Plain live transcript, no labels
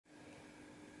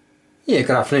Yeah,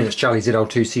 good afternoon, it's Charlie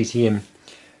ZL2CTM.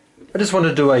 I just wanted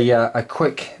to do a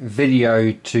quick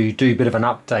video to do a bit of an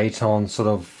update on sort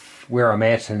of where I'm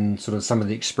at and sort of some of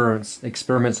the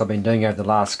experiments I've been doing over the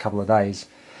last couple of days.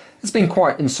 It's been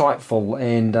quite insightful,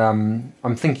 and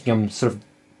I'm thinking I'm sort of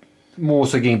more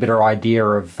so getting a better idea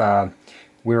of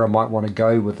where I might want to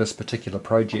go with this particular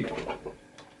project.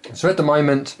 So at the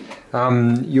moment,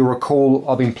 you'll recall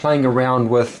I've been playing around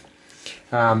with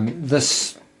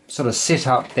this sort of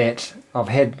setup that I've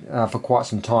had for quite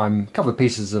some time, a couple of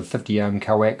pieces of 50 ohm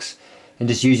coax, and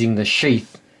just using the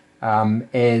sheath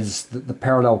as the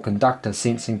parallel conductor,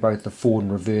 sensing both the forward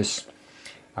and reverse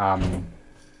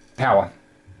power.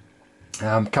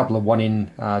 A couple of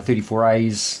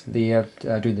 1N34As there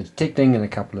doing the detecting, and a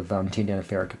couple of 10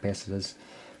 nanofarad capacitors.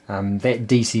 That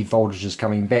DC voltage is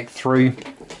coming back through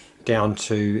down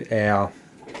to our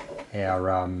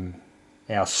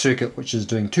circuit, which is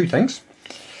doing two things.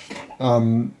 A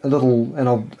little, and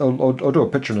I'll do a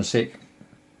picture in a sec.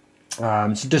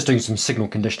 So just doing some signal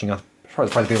conditioning. I'll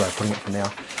probably the better way of putting it for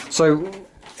now. So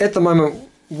at the moment,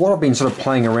 what I've been sort of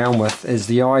playing around with is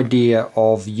the idea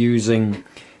of using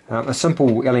a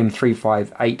simple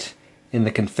LM358 in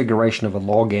the configuration of a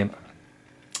log amp.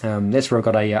 That's where I've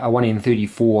got a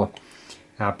 1N34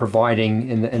 providing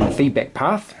in the feedback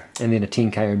path, and then a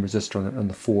 10k ohm resistor on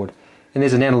the forward. And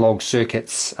there's an analog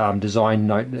circuits design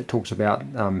note that talks about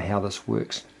how this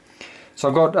works. So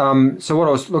I've got so what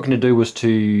I was looking to do was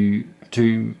to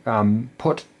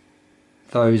put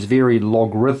those very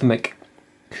logarithmic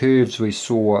curves we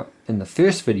saw in the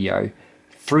first video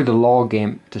through the log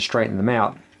amp to straighten them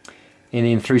out, and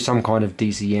then through some kind of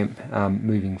DC amp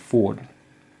moving forward.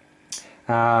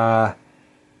 So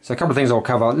a couple of things I'll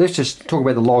cover. Let's just talk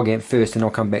about the log amp first, and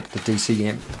I'll come back to the DC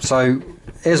amp. So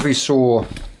as we saw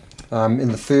in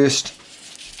the first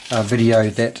video,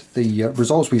 that the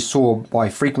results we saw by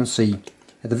frequency,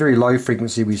 at the very low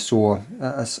frequency we saw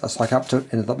a spike up to,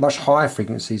 and at the much higher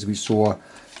frequencies we saw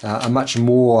a much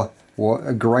more or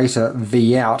a greater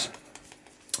V out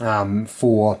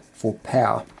for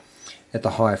power at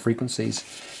the higher frequencies.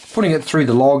 Putting it through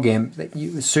the log amp,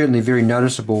 it's certainly very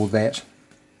noticeable that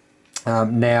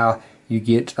now you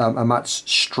get a much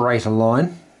straighter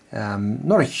line,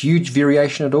 not a huge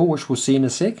variation at all, which we'll see in a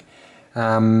sec.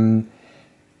 Now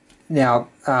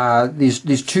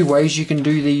there's two ways you can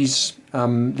do these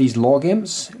log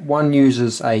amps. One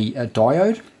uses a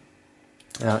diode,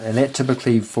 and that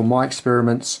typically, for my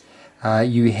experiments,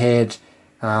 you had,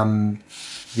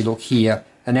 if you look here,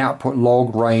 an output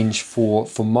log range for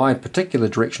my particular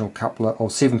directional coupler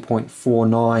of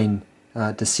 7.49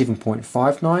 to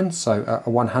 7.59, so a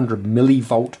 100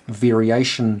 millivolt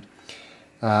variation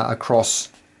across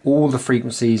all the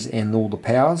frequencies and all the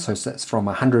powers. So that's from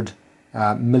 100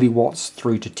 milliwatts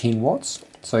through to 10 watts,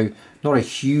 so not a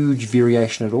huge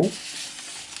variation at all.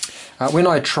 When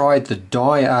I tried the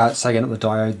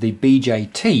the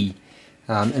BJT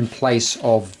in place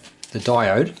of the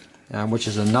diode, which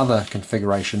is another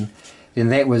configuration, then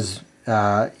that was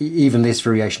even less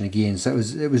variation again. So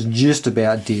it was just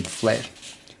about dead flat.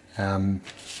 And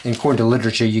according to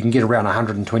literature, you can get around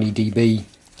 120 dB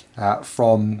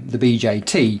from the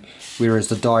BJT, whereas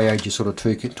the diode you're sort of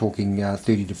talking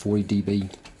 30 to 40 dB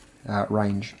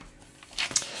range.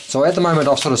 So at the moment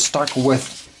I've sort of stuck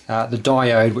with the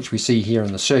diode, which we see here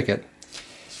in the circuit,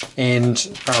 and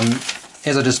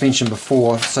as I just mentioned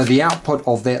before, so the output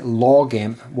of that log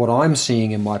amp, what I'm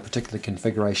seeing in my particular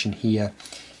configuration here,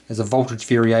 is a voltage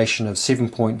variation of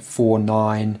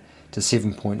 7.49 to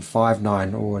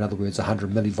 7.59, or in other words 100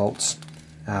 millivolts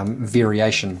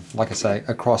variation, like I say,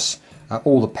 across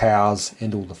all the powers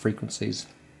and all the frequencies.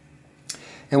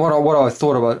 And what I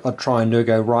thought I'd try and do,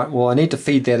 go right, well, I need to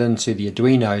feed that into the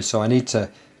Arduino, so I need to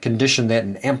condition that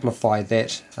and amplify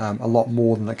that a lot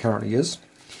more than it currently is.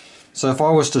 So if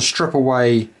I was to strip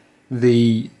away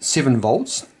the 7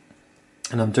 volts,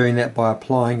 and I'm doing that by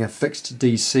applying a fixed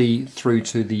DC through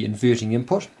to the inverting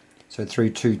input, so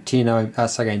through two 10-tone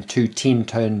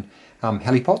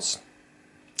helipots,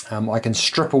 I can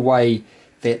strip away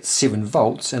that 7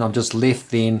 volts, and I'm just left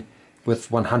then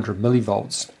with 100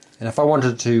 millivolts. And if I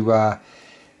wanted to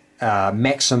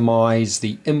maximize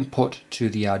the input to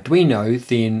the Arduino,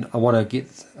 then I want to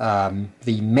get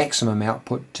the maximum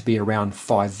output to be around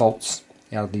 5 volts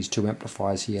out of these two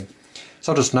amplifiers here.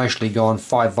 So I'll just notionally go on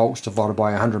 5 volts divided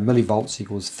by 100 millivolts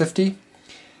equals 50.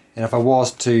 And if I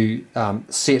was to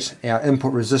set our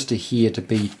input resistor here to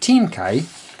be 10k,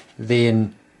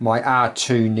 then my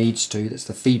R2 needs to, that's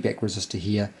the feedback resistor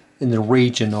here, in the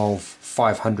region of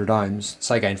 500 ohms,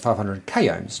 say again 500k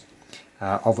ohms,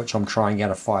 of which I'm trying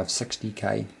out a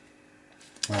 560k.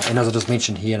 And as I just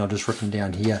mentioned here, and I've just written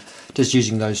down here, just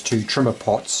using those two trimmer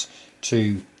pots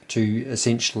to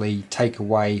essentially take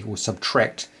away or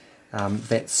subtract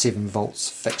that 7 volts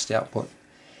fixed output.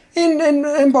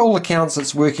 And by all accounts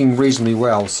it's working reasonably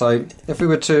well. So if we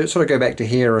were to sort of go back to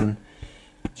here, and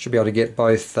should be able to get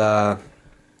both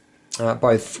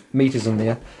meters in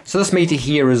there. So this meter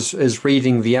here is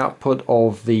reading the output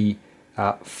of the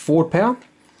forward power,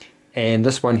 and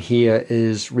this one here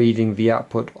is reading the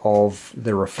output of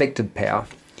the reflected power.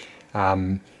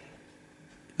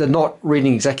 They're not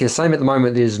reading exactly the same. At the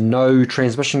moment there's no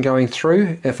transmission going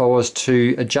through. If I was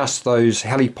to adjust those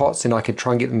heli pots, then I could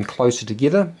try and get them closer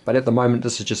together, but at the moment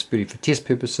this is just purely for test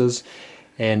purposes.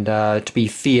 And to be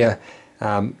fair,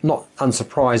 not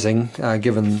unsurprising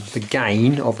given the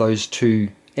gain of those two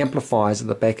amplifiers at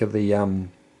the back of the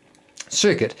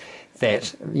circuit,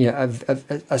 that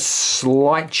a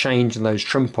slight change in those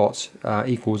trim pots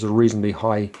equals a reasonably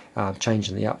high change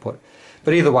in the output.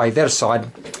 But either way, that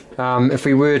aside, if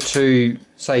we were to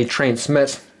say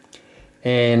transmit,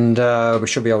 and we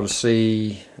should be able to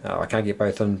see, I can't get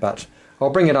both in, but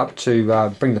I'll bring it up to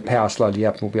bring the power slowly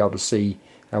up, and we'll be able to see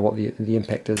what the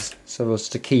impact is. So it's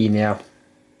the key now.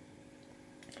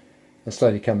 It's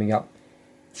slowly coming up.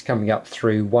 It's coming up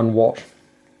through 1 watt.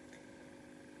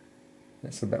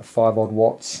 That's about 5 odd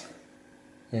watts,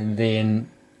 and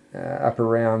then up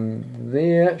around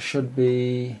there should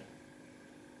be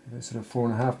sort of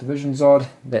 4.5 divisions odd.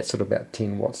 That's sort of about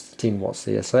 10 watts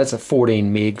there. So that's at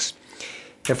 14 megs.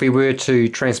 If we were to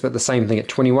transmit the same thing at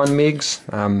 21 megs,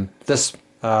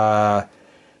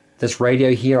 this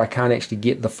radio here, I can't actually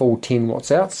get the full 10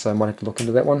 watts out, so I might have to look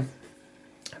into that one.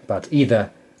 But even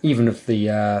if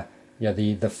the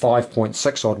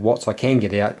 5.6 odd watts I can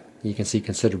get out, you can see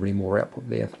considerably more output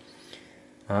there.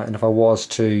 And if I was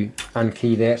to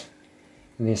unkey that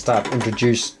and then start to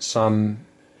introduce some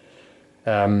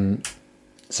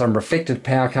reflected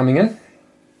power coming in,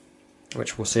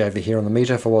 which we'll see over here on the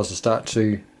meter. If I was to start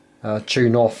to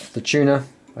tune off the tuner,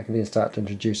 I can then start to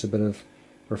introduce a bit of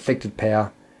reflected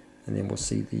power, and then we'll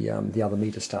see the other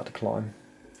meter start to climb.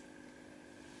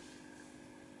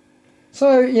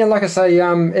 So yeah, like I say,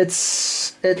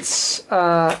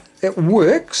 it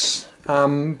works,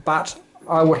 but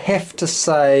I would have to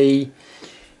say,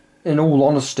 in all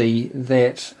honesty,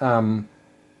 that I'm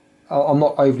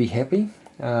not overly happy.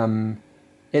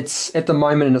 It's at the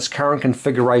moment in its current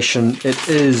configuration, it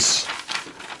is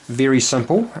very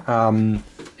simple.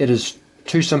 It is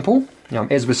too simple,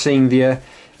 as we're seeing there.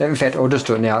 In fact, I'll just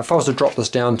do it now. If I was to drop this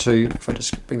down to, if I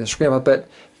just bring the screen up a bit,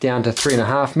 down to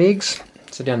 3.5 megs,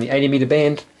 so down the 80 meter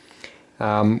band,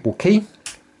 we'll key,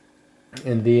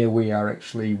 and there we are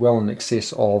actually well in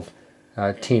excess of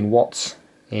 10 watts,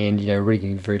 and really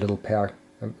getting very little power,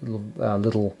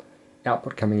 little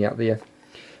output coming out there.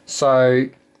 So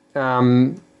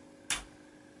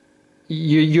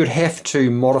you'd have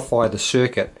to modify the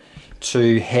circuit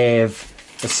to have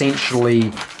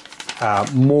essentially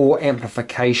more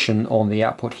amplification on the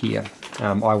output here,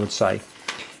 I would say.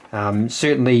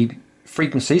 Certainly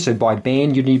frequency, so by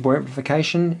band you need more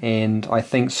amplification, and I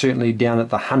think certainly down at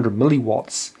the 100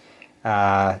 milliwatts,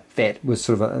 that was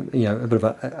sort of a bit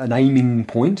of an aiming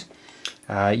point.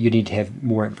 You need to have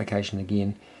more amplification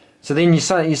again. So then you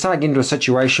start getting into a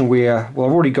situation where, well,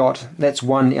 I've already got, that's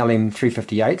one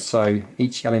LM358, so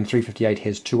each LM358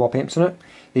 has 2 op amps in it.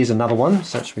 There's another one,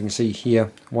 such we can see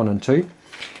here, 1 and 2.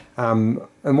 And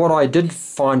what I did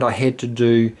find I had to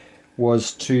do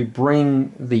was to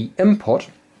bring the input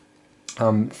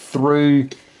through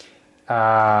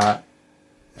another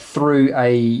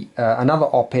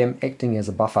op amp acting as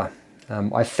a buffer.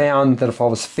 I found that if I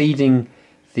was feeding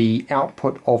the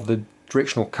output of the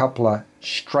directional coupler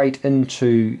straight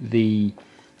into the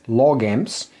log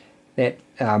amps, that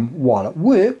while it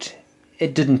worked,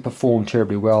 it didn't perform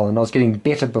terribly well, and I was getting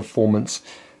better performance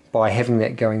by having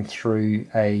that going through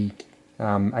a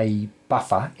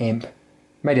buffer amp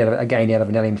made out of, again, out of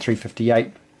an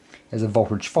LM358 as a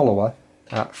voltage follower,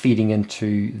 feeding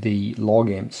into the log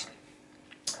amps.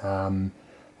 I've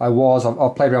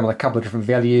played around with a couple of different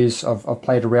values. I've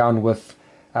played around with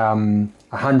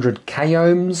 100 k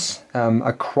ohms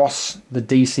across the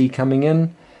DC coming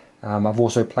in. I've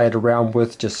also played around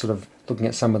with, just sort of looking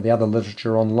at some of the other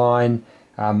literature online,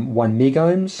 1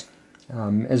 megohms,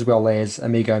 as well as a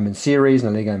megohm in series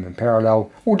and a megohm in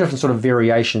parallel, all different sort of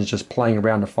variations, just playing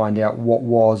around to find out what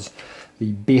was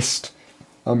the best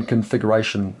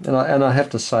configuration. And I have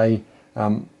to say,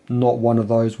 not one of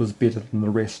those was better than the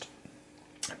rest.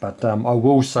 But I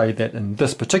will say that in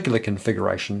this particular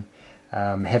configuration,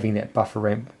 having that buffer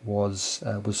amp was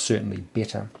certainly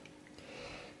better.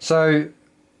 So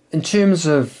in terms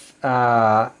of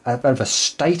a bit of a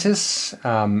status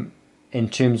in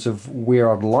terms of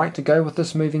where I'd like to go with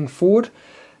this moving forward.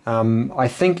 I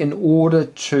think in order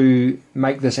to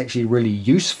make this actually really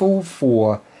useful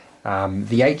for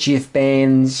the HF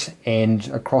bands and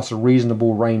across a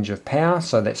reasonable range of power,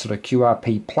 so that sort of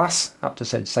QRP plus up to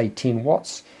say 10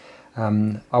 watts,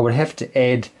 I would have to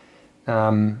add,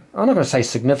 I'm not going to say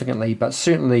significantly, but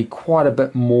certainly quite a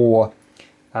bit more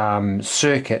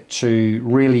circuit to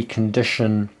really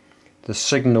condition the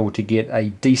signal to get a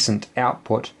decent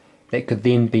output that could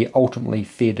then be ultimately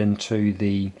fed into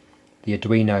the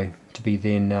Arduino to be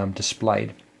then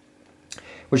displayed.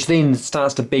 Which then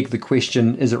starts to beg the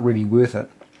question, is it really worth it?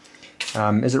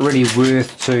 Is it really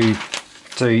worth to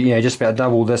just about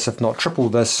double this, if not triple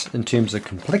this, in terms of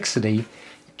complexity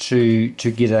to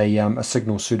get a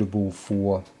signal suitable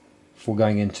for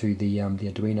going into the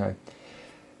Arduino?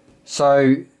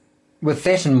 So with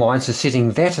that in mind, so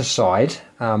setting that aside,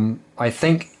 I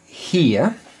think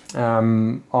here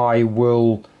I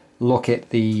will look at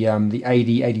the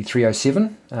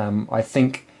AD8307. I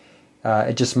think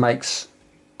it just makes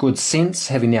good sense,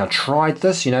 having now tried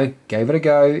this, gave it a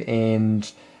go, and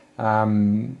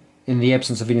in the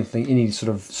absence of any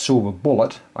sort of silver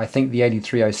bullet, I think the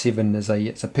 8307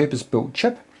 it's a purpose-built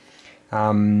chip,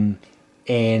 and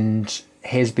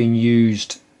has been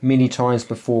used many times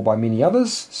before by many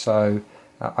others. So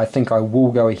I think I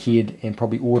will go ahead and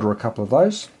probably order a couple of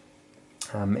those,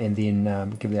 and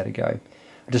then give that a go.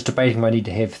 I'm just debating if I need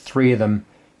to have 3 of them,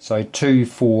 so 2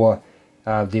 for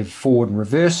the forward and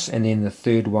reverse, and then the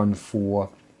third one for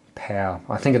power.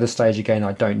 I think at this stage again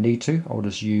I don't need to. I'll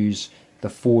just use the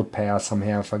forward power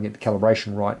somehow, if I get the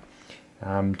calibration right,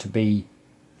 to be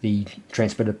the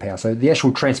transmitted power. So the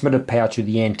actual transmitted power to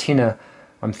the antenna,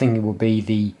 I'm thinking will be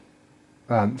the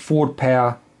forward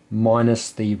power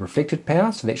minus the reflected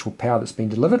power, so the actual power that's been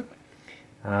delivered,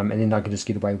 and then I can just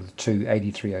get away with 2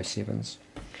 AD307s.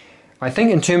 I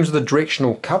think in terms of the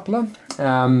directional coupler,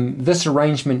 this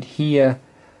arrangement here,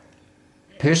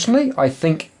 personally, I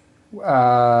think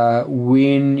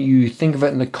when you think of it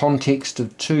in the context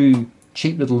of 2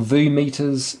 cheap little VU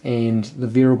meters and the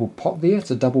variable pot there,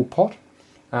 it's a double pot,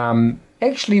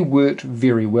 actually worked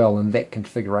very well in that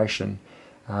configuration,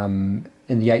 in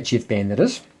the HF band that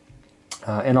is,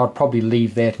 and I'd probably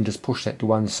leave that and just push that to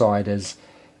one side as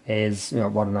I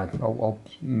don't know, I'll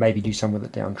maybe do some with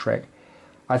it down track.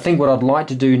 I think what I'd like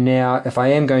to do now, if I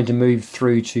am going to move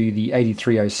through to the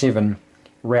 8307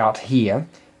 route here,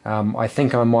 I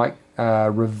think I might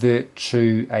revert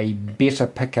to a better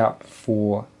pickup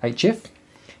for HF,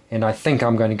 and I think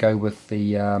I'm going to go with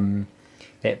the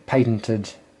that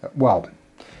patented, well,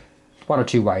 one or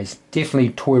two ways. Definitely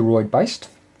toroid based.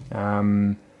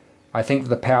 I think for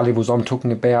the power levels I'm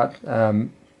talking about,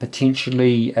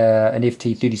 potentially an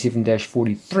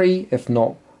FT37-43, if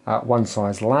not one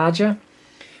size larger.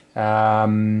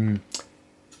 And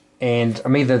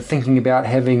I'm either thinking about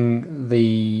having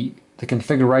the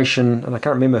configuration, and I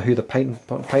can't remember who the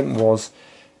patent was,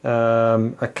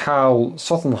 a Carl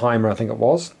Sothenheimer, I think it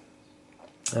was,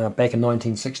 back in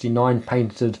 1969,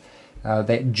 patented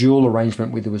that dual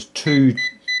arrangement where there was 2,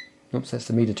 oops, that's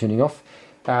the meter turning off,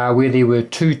 where there were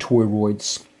 2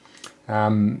 toroids.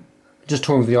 Just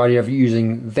toying with the idea of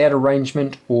using that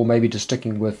arrangement, or maybe just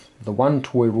sticking with the 1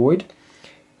 toroid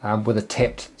with a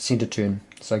tapped center turn.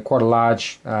 So quite a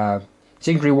large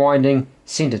secondary winding,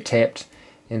 center tapped,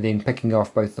 and then picking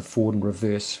off both the forward and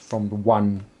reverse from the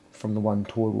one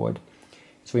toroid.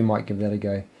 So we might give that a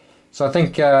go. So I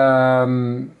think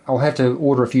I'll have to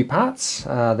order a few parts.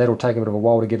 That'll take a bit of a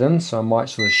while to get in, so I might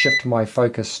sort of shift my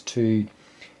focus to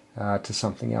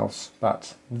something else.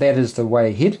 But that is the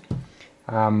way ahead.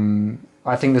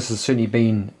 I think this has certainly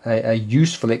been a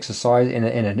useful exercise and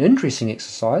an interesting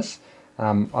exercise.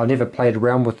 I've never played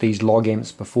around with these log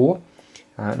amps before.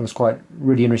 It was quite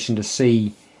really interesting to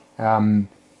see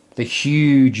the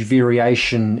huge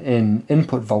variation in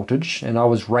input voltage, and I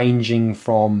was ranging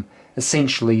from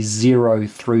essentially 0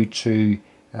 through to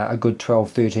a good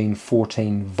 12, 13,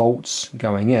 14 volts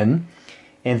going in,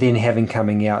 and then having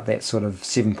coming out that sort of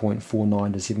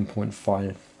 7.49 to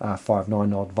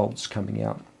 7.59 odd volts coming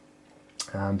out.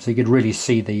 So you could really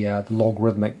see the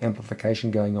logarithmic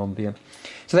amplification going on there.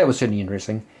 So that was certainly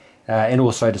interesting, and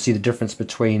also to see the difference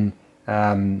between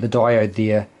the diode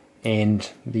there and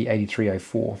the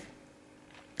 8304,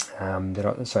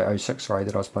 06, sorry,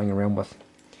 that I was playing around with.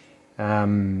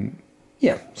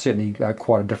 Yeah, certainly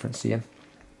quite a difference there.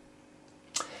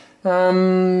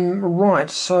 Right,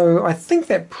 so I think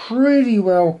that pretty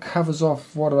well covers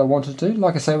off what I wanted to do.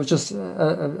 Like I say, it was just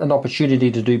an opportunity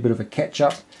to do a bit of a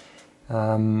catch-up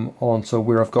on to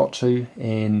where I've got to,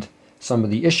 and some of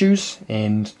the issues,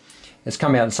 and it's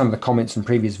come out in some of the comments in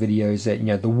previous videos that, you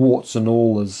know, the warts and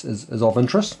all is of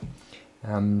interest.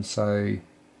 So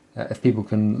if people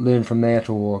can learn from that,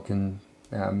 or can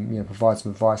you know, provide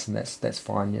some advice, and that's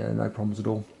fine, you know, no problems at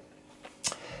all.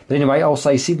 But anyway, I'll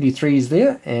say 73 is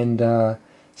there, and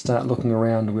start looking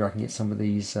around where I can get some of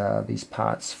these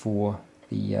parts for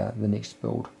the next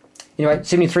build. Anyway,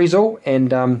 73 is all,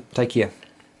 and take care.